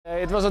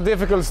It was a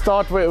difficult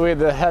start with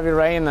the heavy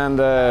rain and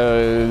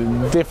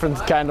different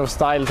kind of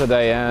style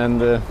today, and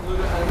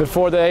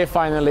before the A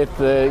final it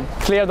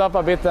cleared up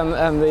a bit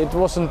and it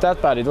wasn't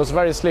that bad. It was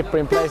very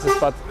slippery in places,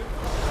 but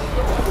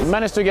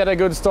managed to get a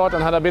good start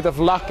and had a bit of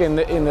luck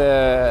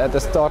at the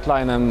start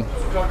line and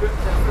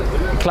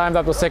climbed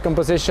up to second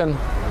position.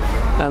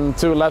 And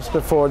 2 laps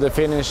before the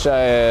finish,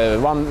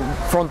 one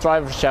front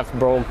drive shaft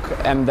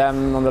broke, and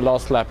then on the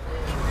last lap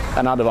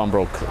another one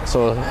broke.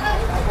 So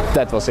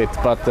that was it.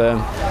 But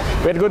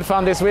we had good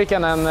fun this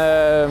weekend, and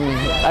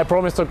I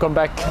promise to come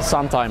back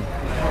sometime.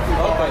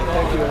 Okay,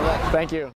 thank you very much. Thank you.